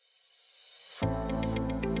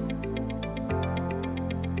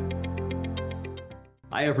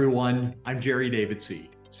Hi, everyone. I'm Jerry Davidsey,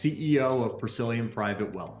 CEO of Priscillian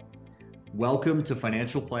Private Wealth. Welcome to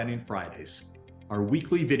Financial Planning Fridays, our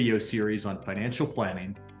weekly video series on financial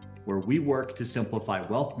planning, where we work to simplify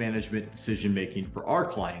wealth management decision-making for our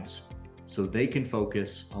clients so they can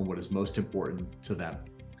focus on what is most important to them.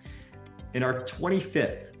 In our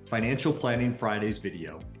 25th Financial Planning Fridays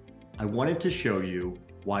video, I wanted to show you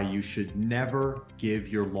why you should never give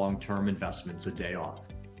your long-term investments a day off.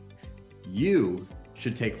 You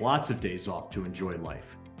should take lots of days off to enjoy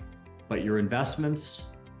life, but your investments,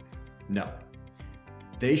 no.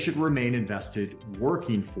 They should remain invested,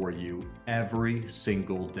 working for you every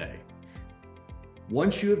single day.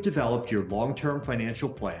 Once you have developed your long-term financial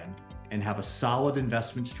plan and have a solid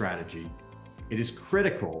investment strategy, it is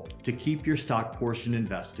critical to keep your stock portion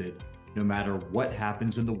invested no matter what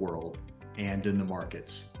happens in the world and in the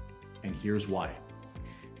markets. And here's why.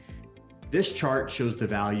 This chart shows the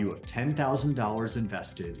value of $10,000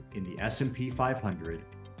 invested in the S&P 500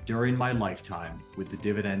 during my lifetime with the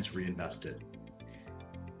dividends reinvested.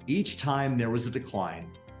 Each time there was a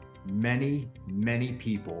decline, many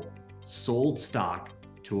people sold stock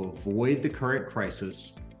to avoid the current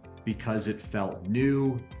crisis because it felt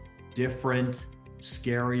new, different,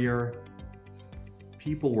 scarier.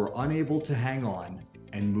 People were unable to hang on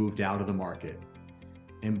and moved out of the market.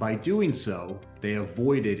 And by doing so, they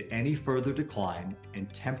avoided any further decline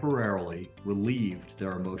and temporarily relieved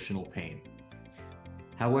their emotional pain.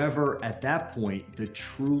 However, at that point, the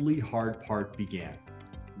truly hard part began.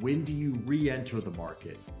 When do you re-enter the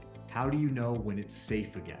market? How do you know when it's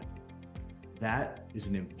safe again? That is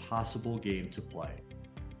an impossible game to play.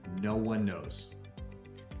 No one knows.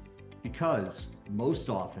 Because most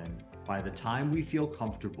often, by the time we feel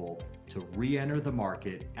comfortable to re-enter the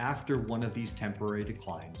market after one of these temporary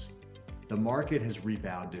declines, the market has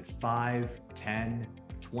rebounded 5, 10,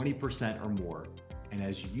 20% or more, and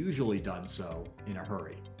has usually done so in a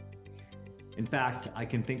hurry. In fact, I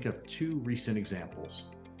can think of two recent examples.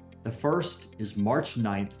 The first is March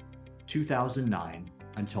 9th, 2009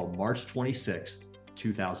 until March 26th,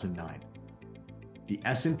 2009. The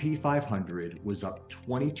S&P 500 was up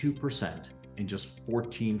 22% in just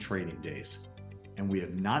 14 trading days, and we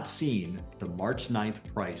have not seen the March 9th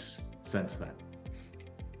price since then.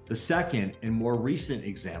 The second and more recent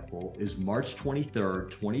example is March 23rd,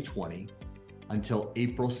 2020 until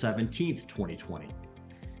April 17th, 2020.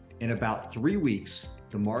 In about 3 weeks,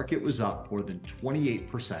 the market was up more than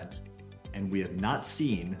 28%, and we have not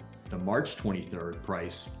seen the March 23rd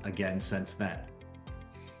price again since then.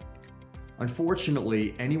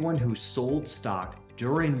 Unfortunately, anyone who sold stock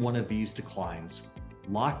during one of these declines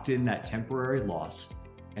locked in that temporary loss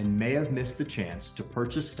and may have missed the chance to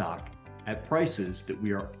purchase stock at prices that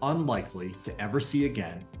we are unlikely to ever see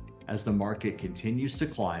again as the market continues to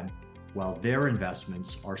climb while their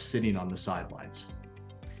investments are sitting on the sidelines.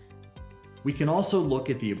 We can also look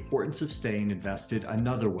at the importance of staying invested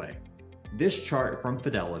another way. This chart from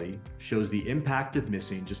Fidelity shows the impact of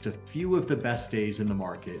missing just a few of the best days in the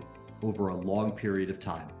market over a long period of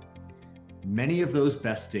time. Many of those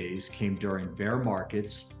best days came during bear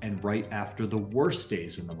markets and right after the worst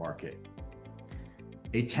days in the market.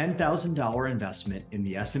 A $10,000 investment in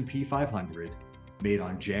the S&P 500 made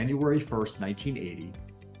on January 1st, 1980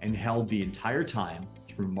 and held the entire time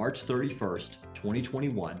through March 31st,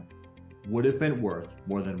 2021 would have been worth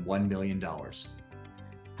more than $1 million.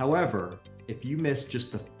 However, if you missed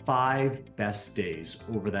just the 5 best days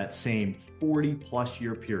over that same 40+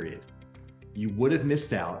 year period, you would have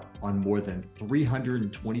missed out on more than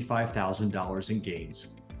 $325,000 in gains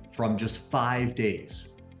from just 5 days.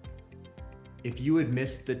 If you had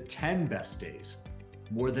missed the 10 best days,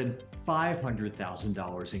 more than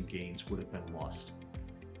 $500,000 in gains would have been lost.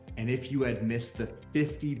 And if you had missed the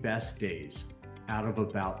 50 best days out of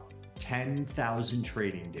about 10,000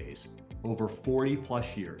 trading days over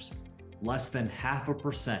 40+ years, less than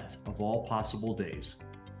 0.5% of all possible days,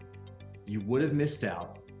 you would have missed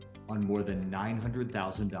out on more than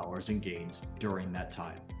 $900,000 in gains during that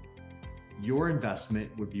time. Your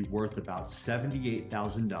investment would be worth about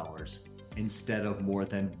 $78,000 instead of more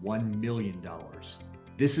than $1 million.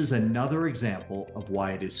 This is another example of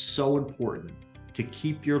why it is so important to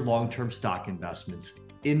keep your long-term stock investments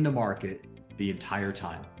in the market the entire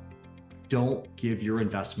time. Don't give your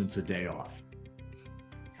investments a day off.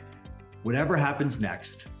 Whatever happens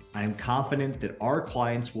next, I am confident that our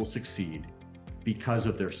clients will succeed because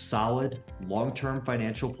of their solid, long-term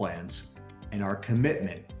financial plans and our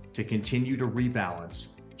commitment to continue to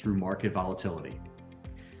rebalance through market volatility.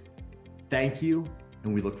 Thank you,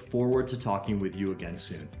 and we look forward to talking with you again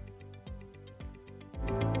soon.